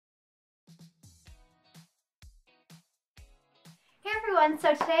everyone,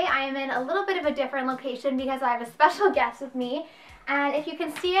 so today I am in a little bit of a different location because I have a special guest with me, and if you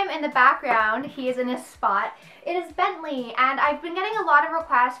can see him in the background, he is in his spot. It is Bentley, and I've been getting a lot of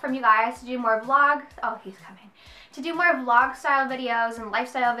requests from you guys to do more vlog, to do more vlog style videos and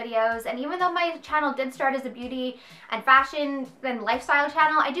lifestyle videos. And even though my channel did start as a beauty and fashion and lifestyle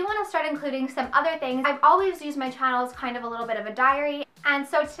channel, I do want to start including some other things. I've always used my channel as kind of a little bit of a diary, and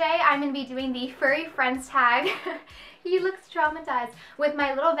so today I'm going to be doing the furry friends tag. He looks traumatized with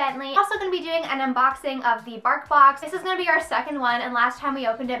my little Bentley. Also going to be doing an unboxing of the Barkbox. This is going to be our second one, and last time we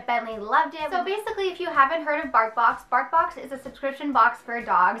opened it, Bentley loved it. So basically, if you haven't heard of Barkbox, Barkbox is a subscription box for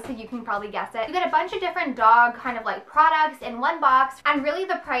dogs, so you can probably guess it. You get a bunch of different dog kind of like products in one box, and really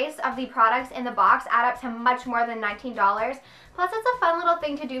the price of the products in the box add up to much more than $19. Plus, it's a fun little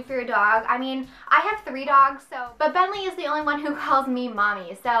thing to do for your dog. I mean, I have 3 dogs, but Bentley is the only one who calls me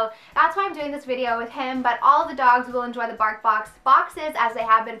mommy. So that's why I'm doing this video with him, but all of the dogs will enjoy the Barkbox boxes as they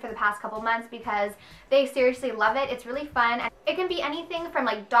have been for the past couple months because they seriously love it. It's really fun. And it can be anything from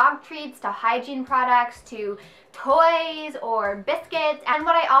like dog treats to hygiene products to toys or biscuits. And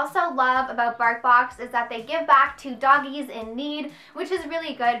what I also love about Barkbox is that they give back to doggies in need, which is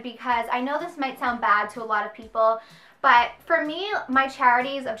really good because I know this might sound bad to a lot of people, but for me, my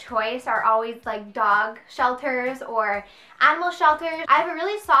charities of choice are always like dog shelters or animal shelters. I have a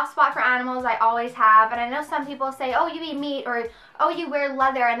really soft spot for animals, I always have, and I know some people say, oh, you eat meat, or oh, you wear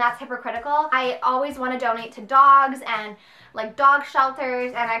leather, and that's hypocritical. I always want to donate to dogs and like dog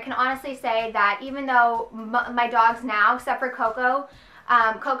shelters, and I can honestly say that even though my dogs now, except for Coco,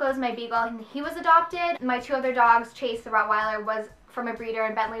 Coco's my beagle, and he was adopted. My 2 other dogs, Chase the Rottweiler, was from a breeder,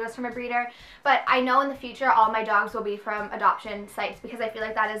 and Bentley was from a breeder, but I know in the future all my dogs will be from adoption sites because I feel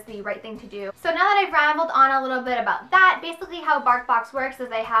like that is the right thing to do. So now that I've rambled on a little bit about that, basically how Barkbox works is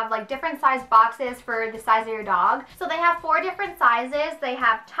they have like different size boxes for the size of your dog. So they have 4 different sizes. They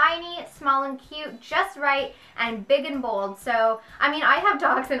have tiny, small and cute, just right, and big and bold. So I mean, I have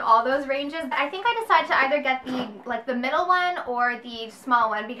dogs in all those ranges. I think I decided to either get the middle one or the small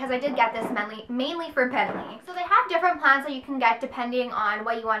one because I did get this mainly for Bentley. So they have different plans that you can get depending on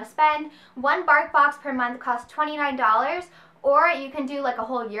what you want to spend. One Barkbox per month costs $29, or you can do like a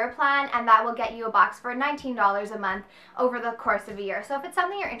whole year plan, and that will get you a box for $19 a month over the course of a year. So if it's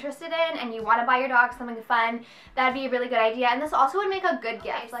something you're interested in and you want to buy your dog something fun, that'd be a really good idea, and this also would make a good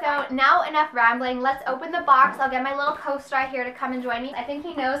gift. So now enough rambling, let's open the box. I'll get my little co-star here to come and join me. I think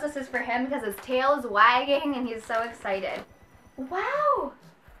he knows this is for him because his tail is wagging and he's so excited. Wow!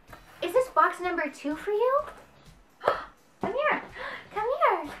 Is this box number 2 for you? Come here. Come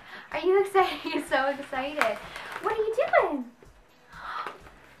here. Are you excited? He's so excited. What are you doing?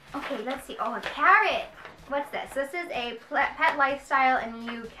 Okay, let's see. Oh, a carrot. What's this? This is a pet lifestyle and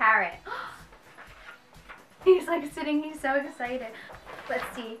you carrot. He's like sitting. He's so excited. Let's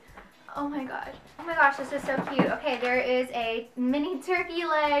see. Oh my gosh. Oh my gosh, this is so cute. Okay, there is a mini turkey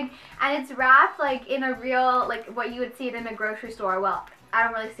leg, and it's wrapped like in a real, like what you would see it in a grocery store. Well, I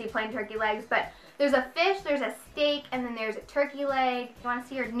don't really see plain turkey legs, but there's a fish, there's a steak, and then there's a turkey leg. You want to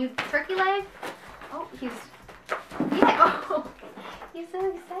see your new turkey leg? Oh, oh, he's so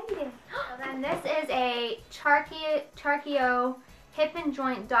excited. So then this is a Charkio hip and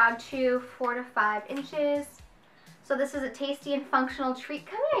joint dog chew, 4 to 5 inches. So this is a tasty and functional treat.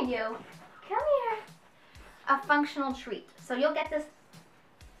 Come here, you. Come here. A functional treat. So you'll get this.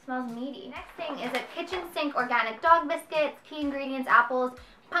 Smells meaty. Next thing is a kitchen sink organic dog biscuits. Key ingredients: apples,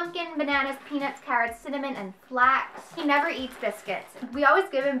 pumpkin, bananas, peanuts, carrots, cinnamon, and flax. He never eats biscuits. We always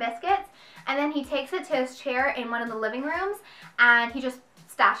give him biscuits, and then he takes it to his chair in one of the living rooms, and he just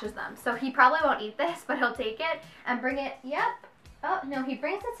stashes them. So he probably won't eat this, but he'll take it and bring it, yep. Oh, no, he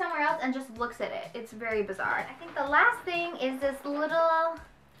brings it somewhere else and just looks at it. It's very bizarre. I think the last thing is this little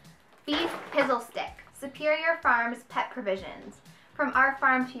beef pizzle stick. Superior Farms Pet Provisions. From our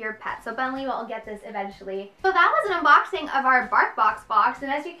farm to your pet. So Bentley will get this eventually. So that was an unboxing of our Barkbox box,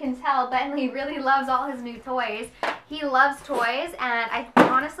 and as you can tell, Bentley really loves all his new toys. He loves toys, and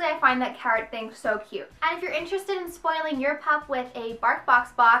honestly I find that carrot thing so cute. And if you're interested in spoiling your pup with a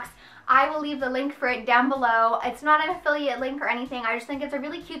Barkbox box, I will leave the link for it down below. It's not an affiliate link or anything. I just think it's a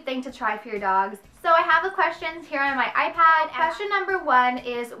really cute thing to try for your dogs. So I have the questions here on my iPad. Question number 1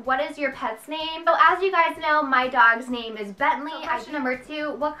 is, what is your pet's name? So as you guys know, my dog's name is Bentley. So question number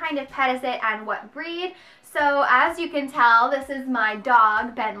 2, what kind of pet is it and what breed? So as you can tell, this is my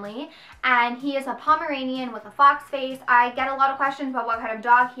dog, Bentley, and he is a Pomeranian with a fox face. I get a lot of questions about what kind of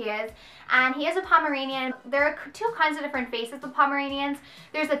dog he is, and he is a Pomeranian. There are 2 kinds of different faces with Pomeranians.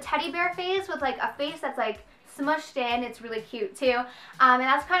 There's a teddy bear face with like a face that's like smushed in. It's really cute too. And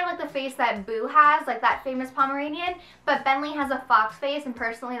that's kind of like the face that Boo has, like that famous Pomeranian, but Bentley has a fox face, and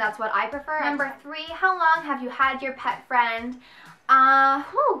personally that's what I prefer. Number 3, how long have you had your pet friend?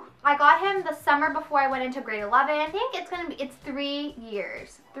 I got him the summer before I went into grade 11. I think it's 3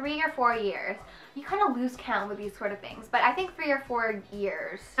 years, 3 or 4 years. You kind of lose count with these sort of things, but I think 3 or 4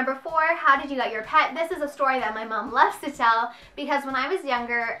 years. Number 4, how did you get your pet? This is a story that my mom loves to tell, because when I was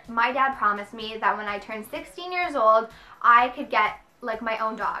younger, my dad promised me that when I turned 16 years old, I could get like my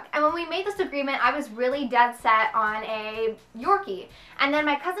own dog. And when we made this agreement, I was really dead set on a Yorkie. And then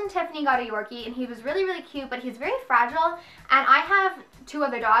my cousin Tiffany got a Yorkie, and he was really, really cute, but he's very fragile. And I have 2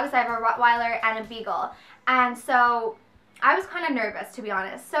 other dogs. I have a Rottweiler and a Beagle. And so I was kind of nervous, to be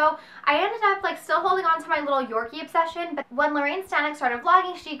honest. So I ended up like still holding on to my little Yorkie obsession, but when Lorraine Stanek started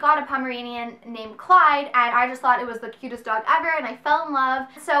vlogging, she got a Pomeranian named Clyde, and I just thought it was the cutest dog ever, and I fell in love.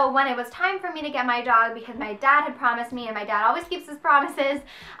 So when it was time for me to get my dog, because my dad had promised me, and my dad always keeps his promises,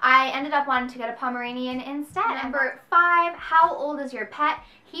 I ended up wanting to get a Pomeranian instead. Number 5, how old is your pet?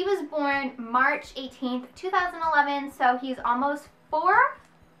 He was born March 18th, 2011, so he's almost 4?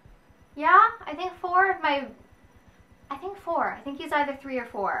 Yeah, I think 4. I think he's either 3 or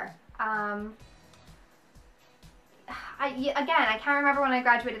 4. Again, I can't remember when I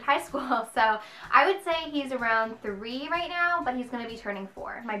graduated high school, so I would say he's around 3 right now, but he's going to be turning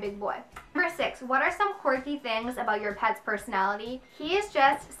 4, my big boy. Number 6, what are some quirky things about your pet's personality? He is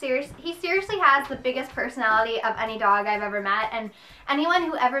just he seriously has the biggest personality of any dog I've ever met, and anyone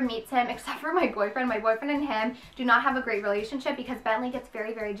who ever meets him, except for my boyfriend and him do not have a great relationship because Bentley gets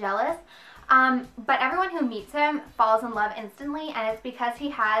very, very jealous. But everyone who meets him falls in love instantly, and it's because he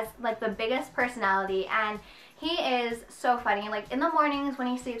has like the biggest personality, and he is so funny. Like in the mornings when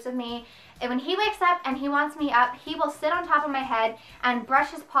he sleeps with me, and when he wakes up and he wants me up, he will sit on top of my head and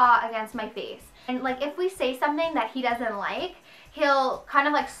brush his paw against my face. And like if we say something that he doesn't like, he'll kind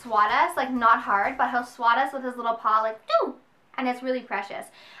of like swat us, like not hard, but he'll swat us with his little paw like, doo! And it's really precious.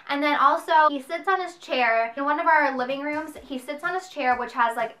 And then also he sits on his chair in one of our living rooms. He sits on his chair, which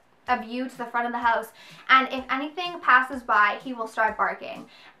has like a view to the front of the house, and if anything passes by, he will start barking,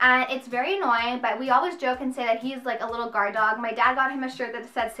 and it's very annoying, but we always joke and say that he's like a little guard dog. My dad got him a shirt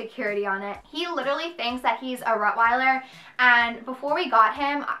that said security on it. He literally thinks that he's a Rottweiler, and before we got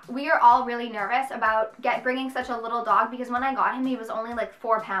him, we were all really nervous about bringing such a little dog, because when I got him, he was only like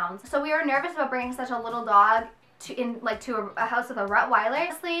 4 pounds, so we were nervous about bringing such a little dog to a house with a Rottweiler.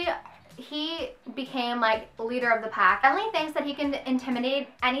 Honestly, he became like leader of the pack. Bentley thinks that he can intimidate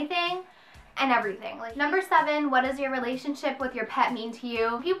anything and everything. Like number 7, what does your relationship with your pet mean to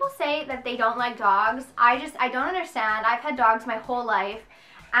you? People say that they don't like dogs. I don't understand. I've had dogs my whole life,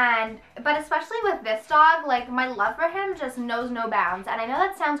 but especially with this dog, like my love for him just knows no bounds. And I know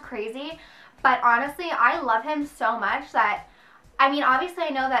that sounds crazy, but honestly, I love him so much that, I mean, obviously I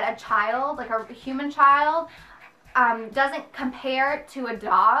know that a child, like a human child, doesn't compare to a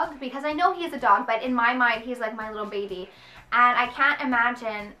dog, because I know he's a dog, but in my mind he's like my little baby, and I can't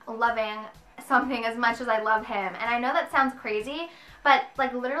imagine loving something as much as I love him. And I know that sounds crazy, but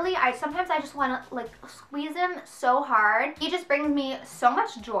like literally sometimes I just want to like squeeze him so hard. He just brings me so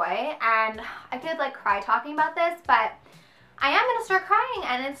much joy, and I could like cry talking about this, but I am gonna start crying,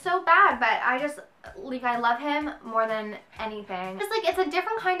 and it's so bad, but I love him more than anything. Just like, it's a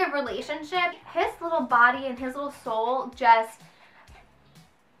different kind of relationship. His little body and his little soul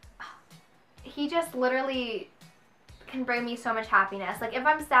he just literally can bring me so much happiness. Like if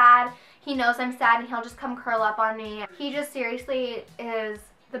I'm sad, he knows I'm sad, and he'll just come curl up on me. He just seriously is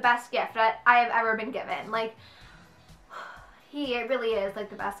the best gift that I have ever been given. Like, he really is like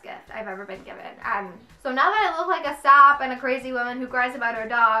the best gift I've ever been given. So now that I look like a sap and a crazy woman who cries about her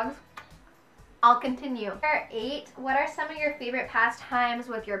dogs, I'll continue. Number 8, what are some of your favorite pastimes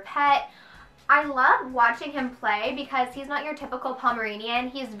with your pet? I love watching him play, because he's not your typical Pomeranian.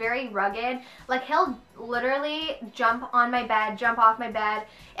 He's very rugged. Like he'll literally jump on my bed, jump off my bed.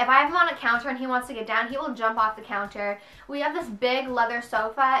 If I have him on a counter and he wants to get down, he will jump off the counter. We have this big leather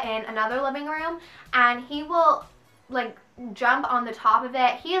sofa in another living room, and he will like jump on the top of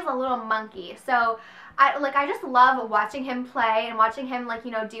it. He is a little monkey. So I just love watching him play and watching him, like, you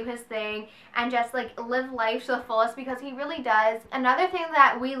know, do his thing and just like live life to the fullest, because he really does. Another thing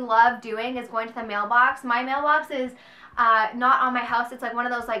that we love doing is going to the mailbox. My mailbox is not on my house. It's like one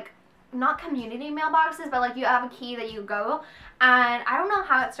of those, like, not community mailboxes, but like you have a key that you go, and I don't know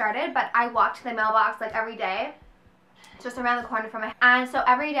how it started, but I walk to the mailbox like every day. It's just around the corner from my house. And so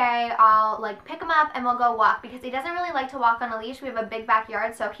every day I'll like pick him up and we'll go walk because he doesn't really like to walk on a leash. We have a big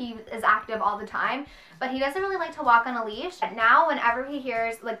backyard, so he is active all the time, but he doesn't really like to walk on a leash. And now whenever he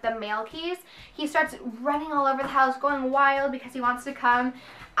hears like the mail keys, he starts running all over the house, going wild because he wants to come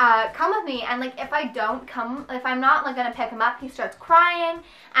with me. And like if I don't come, if I'm not like gonna pick him up, he starts crying,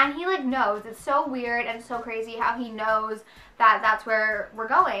 and he like knows. It's so weird and so crazy how he knows that that's where we're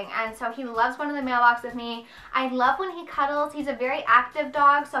going. And so he loves going to the mailbox with me. I love when he cuddles. He's a very active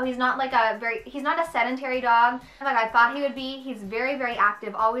dog, so he's not like he's not a sedentary dog like I thought he would be. He's very, very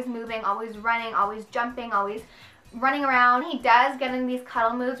active, always moving, always running, always jumping, always running around. He does get in these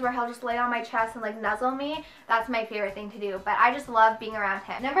cuddle moods where he'll just lay on my chest and like nuzzle me. That's my favorite thing to do, but I just love being around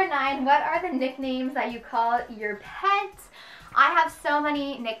him. Number 9, what are the nicknames that you call your pets? I have so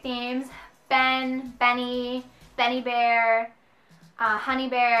many nicknames. Ben, Benny, Benny Bear, Honey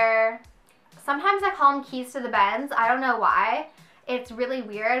Bear. Sometimes I call him Keys to the Benz. I don't know why. It's really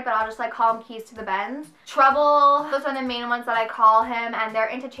weird, but I'll just like call him Keys to the Benz. Trouble, those are the main ones that I call him, and they're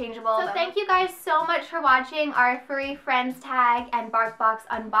interchangeable. So thank you guys so much for watching our Furry Friends tag and Barkbox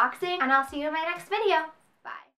unboxing, and I'll see you in my next video.